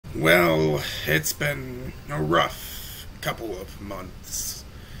Well, it's been a rough couple of months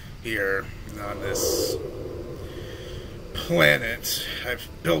here on this planet. I've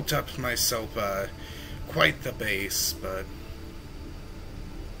built up myself quite the base, but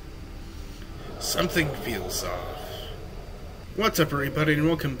something feels off. What's up, everybody, and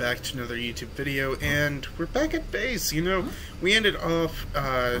welcome back to another YouTube video, and we're back at base. You know, we ended off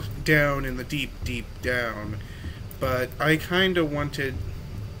down in the deep down, but I kind of wanted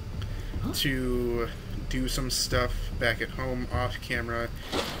to do some stuff back at home off camera.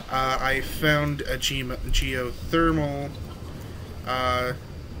 I found a geothermal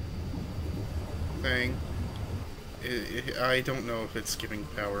thing. I don't know if it's giving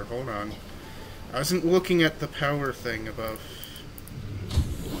power. Hold on. I wasn't looking at the power thing above.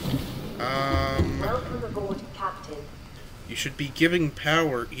 Welcome aboard, Captain. You should be giving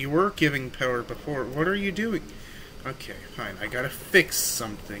power. You were giving power before. What are you doing? Okay, fine. I gotta fix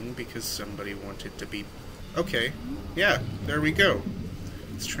something because somebody wanted to be... Okay. Yeah, there we go.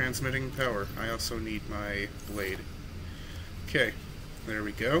 It's transmitting power. I also need my blade. Okay, there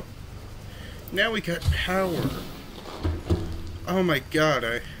we go. Now we got power. Oh my god,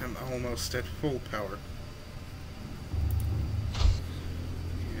 I am almost at full power.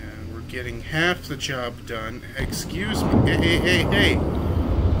 And we're getting half the job done. Excuse me. Hey.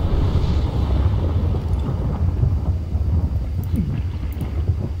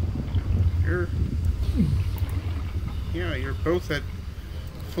 You're both at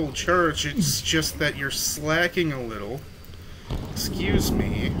full charge. It's just that you're slacking a little. Excuse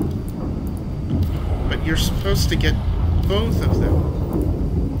me. But you're supposed to get both of them.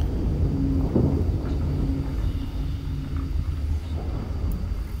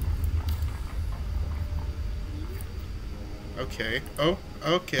 Okay. Oh,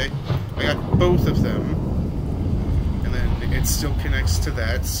 okay. I got both of them. And then it still connects to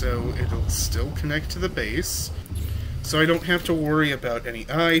that, so it'll still connect to the base. So I don't have to worry about any...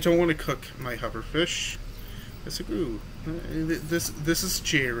 I don't want to cook my hoverfish. Ooh, this is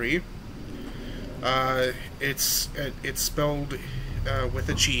Jerry. It's spelled with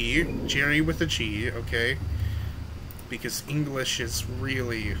a G. Jerry with a G, okay? Because English is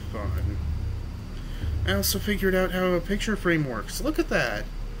really fun. I also figured out how a picture frame works. Look at that!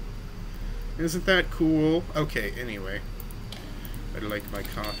 Isn't that cool? Okay, anyway. I'd like my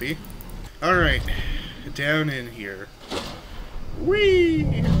coffee. Alright, down in here.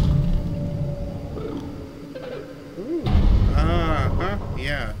 Whee! Ooh.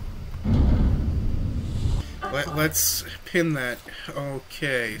 Yeah. Let's pin that.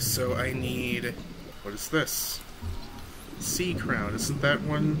 Okay, so I need... What is this? Sea crown. Isn't that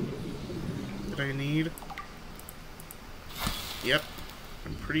one that I need? Yep.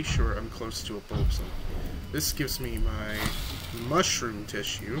 I'm pretty sure I'm close to a bulb zone. This gives me my mushroom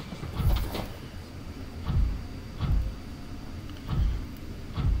tissue.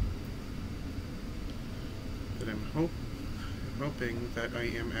 But I'm hoping that I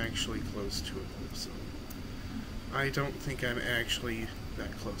am actually close to a bulb zone. I don't think I'm actually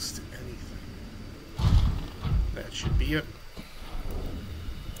that close to anything. That should be it.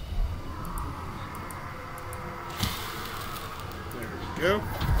 There we go.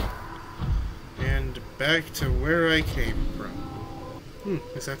 And back to where I came from.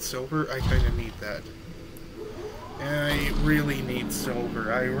 Is that silver? I kind of need that. I really need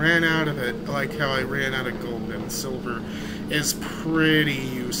silver. I ran out of it, like how I ran out of gold, and silver is pretty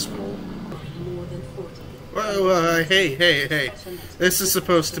useful. Whoa, hey. This is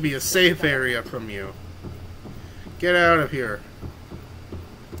supposed to be a safe area from you. Get out of here.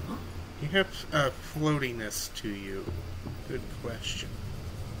 You have a floatiness to you. Good question.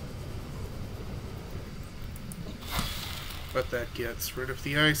 But that gets rid of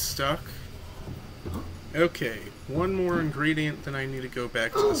the ice stock. Okay, one more ingredient, then I need to go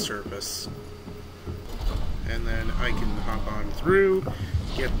back to the surface. And then I can hop on through,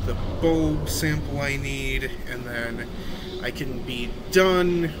 get the bulb sample I need, and then I can be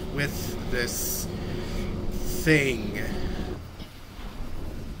done with this thing.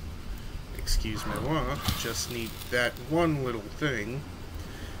 Excuse my walk, just need that one little thing,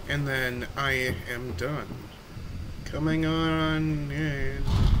 and then I am done. Coming on in.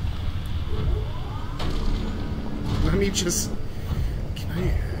 Let me just... Can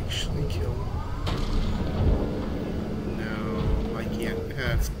I actually kill... No, I can't.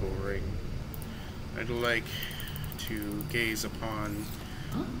 That's boring. I'd like to gaze upon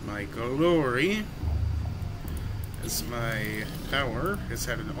my glory as my power is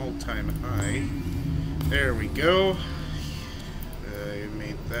at an all-time high. There we go. I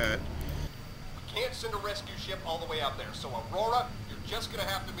made that. Can't send a rescue ship all the way out there, so Aurora, you're just gonna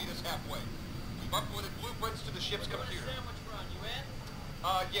have to meet us halfway. We've uploaded blueprints to the ship's computer. Sandwich run, you in?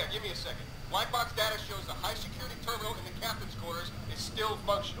 Yeah, give me a second. Black box data shows the high security terminal in the captain's quarters is still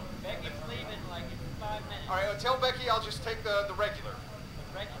functional. Becky's leaving like in 5 minutes. Alright, tell Becky I'll just take the regular.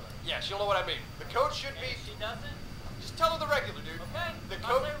 The regular. Yeah, she'll know what I mean. The code should And be... if she doesn't, Just tell her the regular, dude. okay. The If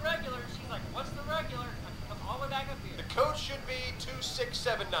code... I say regular, she's like, what's the regular? I can come all the way back up here. The code should be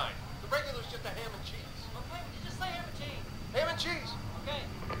 2679. The regular's just a ham and cheese. Okay, would you just say ham and cheese? Ham and cheese. Okay.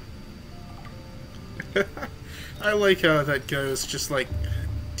 I like how that goes, just like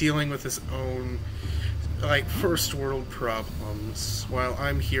dealing with his own like first world problems while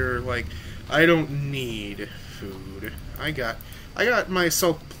I'm here like I don't need food. I got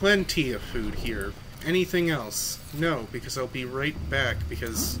myself plenty of food here. Anything else? No, because I'll be right back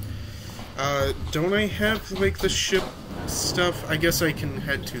because don't I have like the ship stuff? I guess I can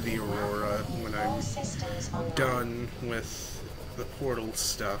head to the Aurora when All I'm systems online. done with the portal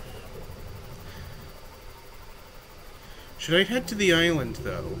stuff. Should I head to the island,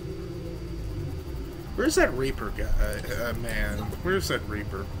 though? Where's that Reaper guy, man? Where's that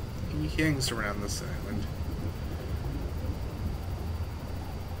Reaper? He hangs around this island.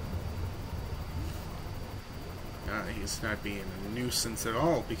 He's not being a nuisance at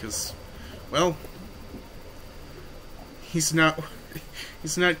all, because, well, he's not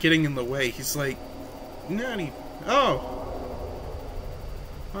getting in the way. He's like, oh!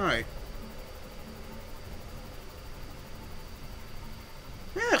 Hi.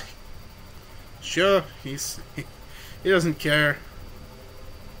 Yeah. Sure, he doesn't care.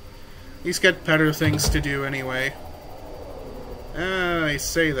 He's got better things to do anyway. I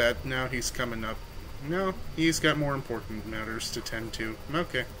say that, now he's coming up. No, he's got more important matters to tend to.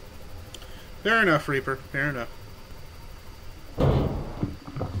 Okay. Fair enough, Reaper. Fair enough.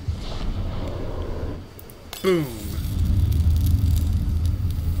 Boom.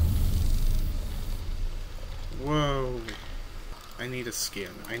 Whoa. I need a scan.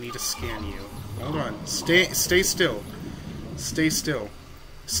 I need to scan you. Hold on. Stay still. Stay still.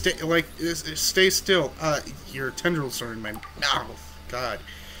 Stay still. Your tendrils are in my mouth. God.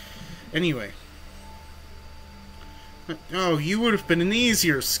 Anyway. Oh, you would have been an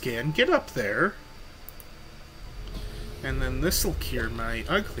easier scan. Get up there. And then this'll cure my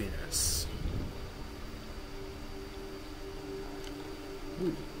ugliness.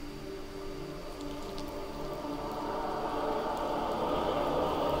 Ooh.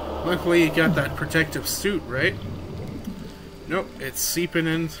 Luckily you got that protective suit, right? Nope, it's seeping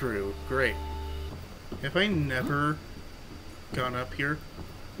in through. Great. Have I never gone up here?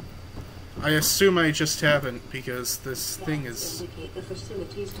 I assume I just haven't, because this thing is...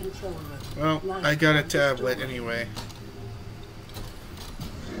 Well, I got a tablet anyway.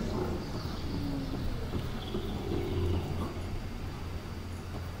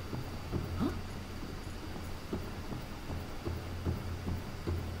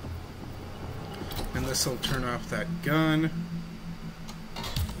 And this'll turn off that gun.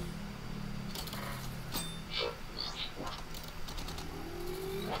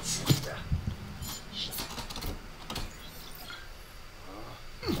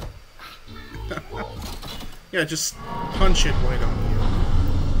 Yeah, just punch it right on you.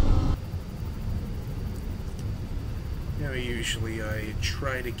 You know, usually I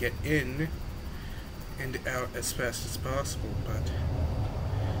try to get in and out as fast as possible, but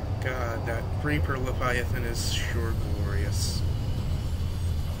God, that Reaper Leviathan is sure glorious.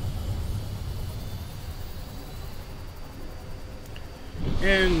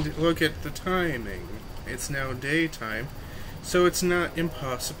 And look at the timing. It's now daytime, so it's not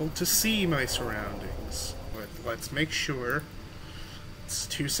impossible to see my surroundings. Let's make sure it's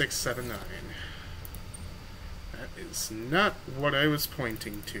 2679. That is not what I was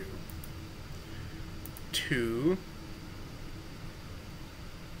pointing to.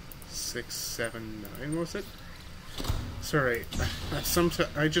 2679, was it? Sorry, sometimes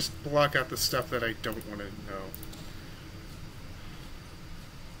I just block out the stuff that I don't want to know.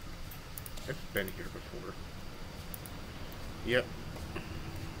 I've been here before. Yep.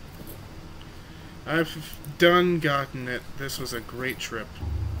 I've gotten it. This was a great trip.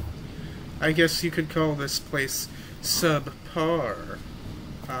 I guess you could call this place subpar.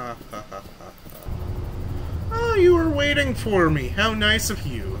 Ha ha ha ha. Oh, you were waiting for me. How nice of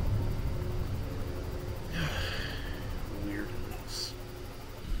you. Weirdos.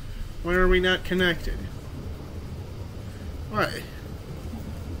 Why are we not connected? Why?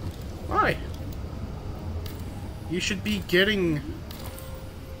 Why? You should be getting...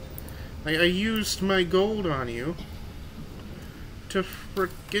 I used my gold on you to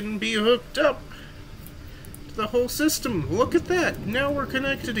frickin' be hooked up the whole system. Look at that. Now we're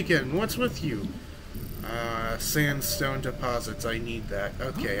connected again. What's with you? Sandstone deposits. I need that.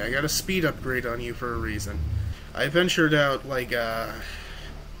 Okay, I got a speed upgrade on you for a reason. I ventured out like a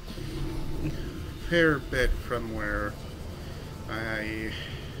fair bit from where I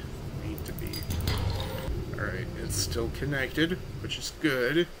need to be. Alright, it's still connected, which is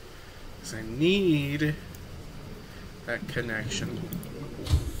good, because I need that connection.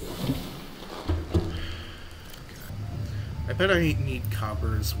 I bet I need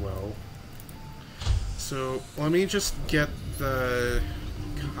copper as well. So let me just get this,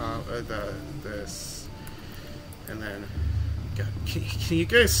 and then God, can you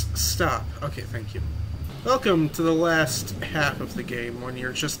guys stop? Okay, thank you. Welcome to the last half of the game, when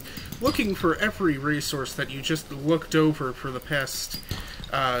you're just looking for every resource that you just looked over for the past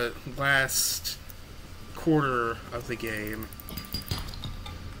last quarter of the game.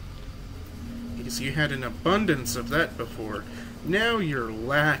 Because you had an abundance of that before. Now you're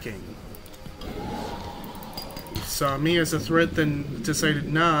lacking. You saw me as a threat, then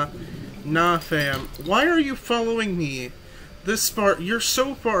decided, nah, fam. Why are you following me this far? You're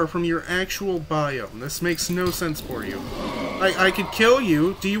so far from your actual biome. This makes no sense for you. I could kill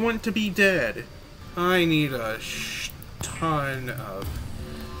you. Do you want to be dead? I need a ton of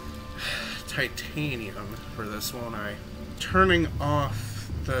titanium for this, won't I? Turning off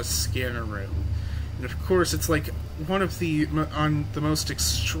the scanner room. And of course, it's like one of the on the most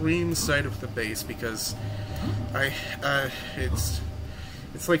extreme side of the base, because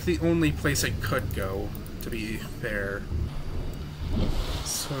it's like the only place I could go, to be fair.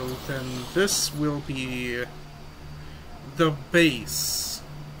 So then this will be the base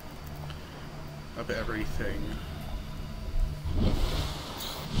of everything.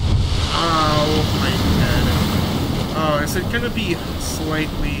 Ow, my head. Oh, is it gonna be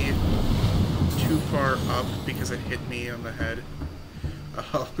slightly too far up because it hit me on the head?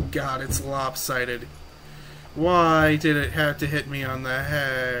 Oh god, it's lopsided. Why did it have to hit me on the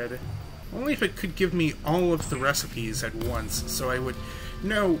head? Only if it could give me all of the recipes at once, so I would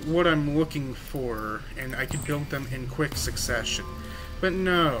know what I'm looking for, and I could build them in quick succession. But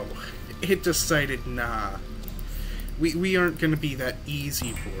no, it decided, nah. We aren't going to be that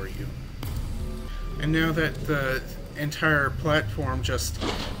easy for you. And now that the entire platform just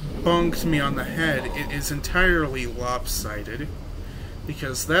bonked me on the head, it is entirely lopsided.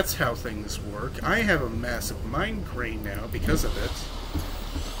 Because that's how things work. I have a massive mind drain now because of it.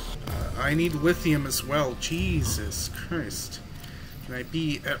 I need lithium as well. Jesus Christ. Can I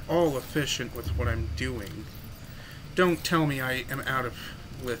be at all efficient with what I'm doing? Don't tell me I am out of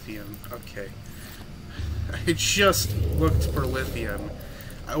lithium. Okay. I just looked for lithium.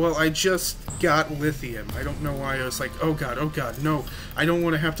 Well, I just got lithium. I don't know why I was like, oh god, no. I don't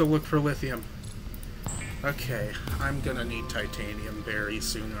want to have to look for lithium. Okay, I'm gonna need titanium very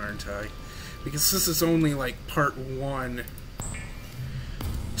soon, aren't I? Because this is only like part 1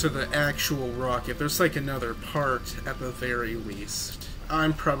 to the actual rocket. There's like another part at the very least.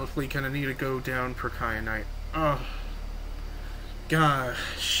 I'm probably gonna need to go down for kyanite. Oh,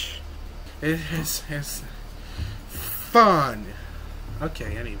 gosh. It's fun.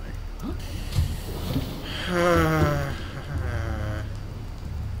 Okay, anyway.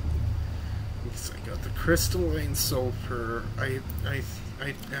 I got the crystalline sulfur.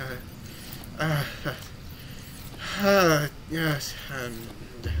 Yes.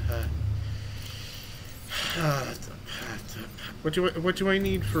 What do I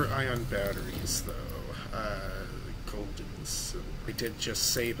need for ion batteries, though? Golden. So I did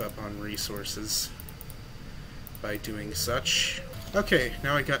just save up on resources by doing such. Okay,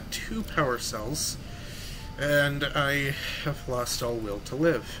 now I got 2 power cells, and I have lost all will to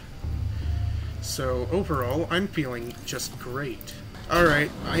live. So overall, I'm feeling just great.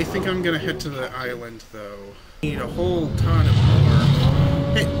 Alright, I think I'm gonna head to the island, though. Need a whole ton of more.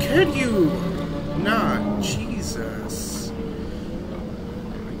 Hey, could you not? Jesus.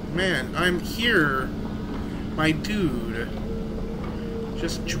 Man, I'm here, my dude,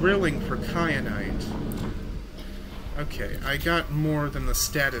 just drilling for kyanite. Okay, I got more than the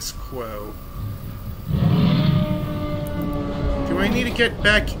status quo. Do I need to get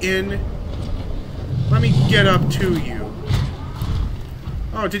back in? Let me get up to you.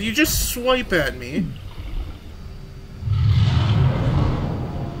 Oh, did you just swipe at me?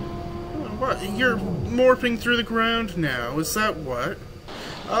 What? You're morphing through the ground now, is that what?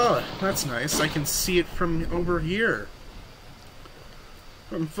 Oh, that's nice. I can see it from over here.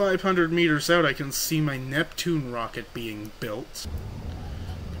 From 500 meters out, I can see my Neptune rocket being built.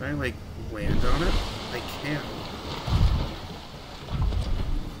 Can I, like, land on it? I can.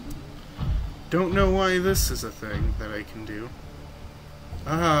 Don't know why this is a thing that I can do.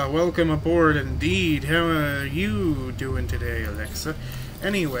 Ah, welcome aboard indeed. How are you doing today, Alexa?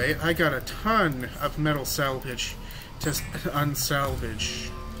 Anyway, I got a ton of metal salvage to unsalvage.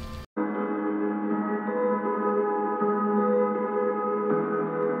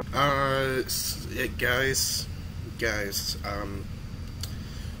 Guys,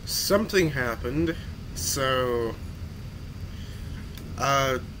 something happened, so,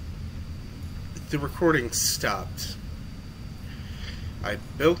 the recording stopped. I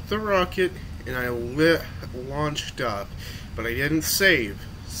built the rocket, and I launched up, but I didn't save,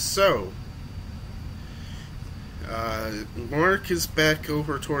 so, Mark is back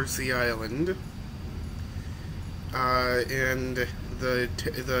over towards the island, and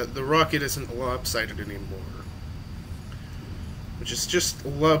the rocket isn't lopsided anymore. Which is just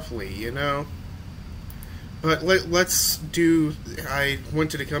lovely, you know? But let's do... I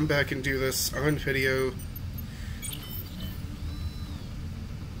wanted to come back and do this on video.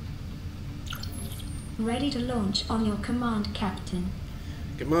 Ready to launch on your command, Captain.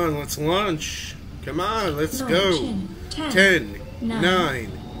 Come on, let's launch. Come on, let's Launch go. in 10,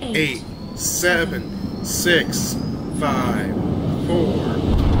 9, 8, 7, 6, 5, 4,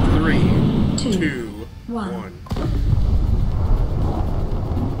 3, 2, 1.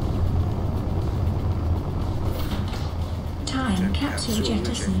 Time capsule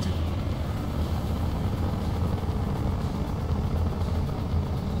jettisoned.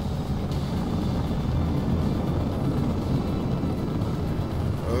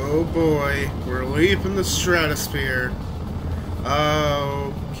 Oh boy, we're leaving the stratosphere.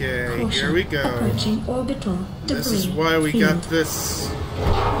 Okay, Caution. here we go. Approaching orbital debris. This is why we field. got this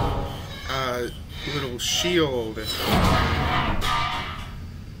little shield.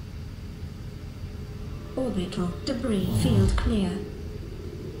 Orbital debris field clear.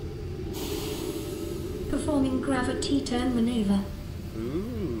 Performing gravity turn maneuver.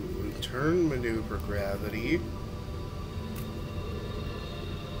 Ooh, turn maneuver gravity.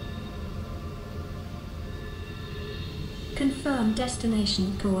 Confirm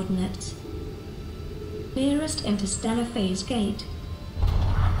destination coordinates. Nearest interstellar phase gate.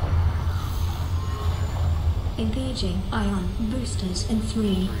 Engaging ion boosters in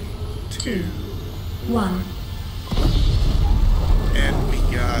 3, 2, 1. And we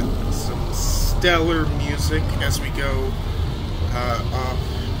got some stellar music as we go off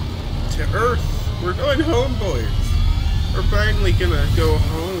to Earth. We're going home, boys. We're finally gonna go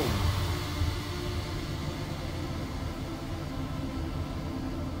home.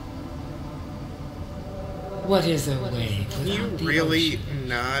 What is a wave Can without you the really ocean?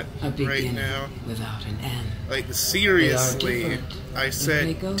 not A right beginning now? without an end. Like, seriously, different, I but said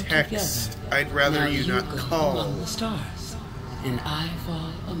they go text. together. I'd rather Now you not go call. among the stars, and I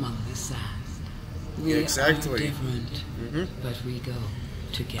fall among the sand. We Exactly. are different, but we go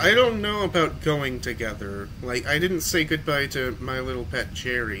together. I don't know about going together. Like, I didn't say goodbye to my little pet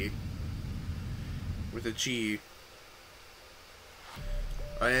Jerry. With a G.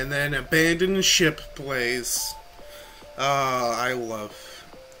 And then Abandoned Ship plays. I love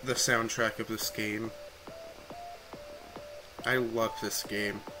the soundtrack of this game. I love this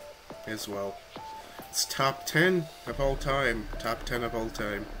game as well. It's top 10 of all time. Top 10 of all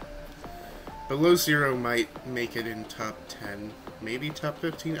time. Below Zero might make it in top 10. Maybe top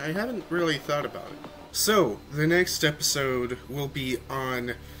 15. I haven't really thought about it. So, the next episode will be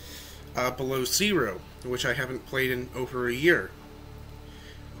on Below Zero, which I haven't played in over a year.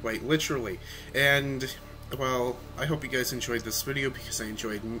 Quite literally. And, well, I hope you guys enjoyed this video because I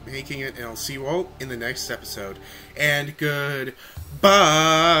enjoyed making it, and I'll see you all in the next episode. And goodbye!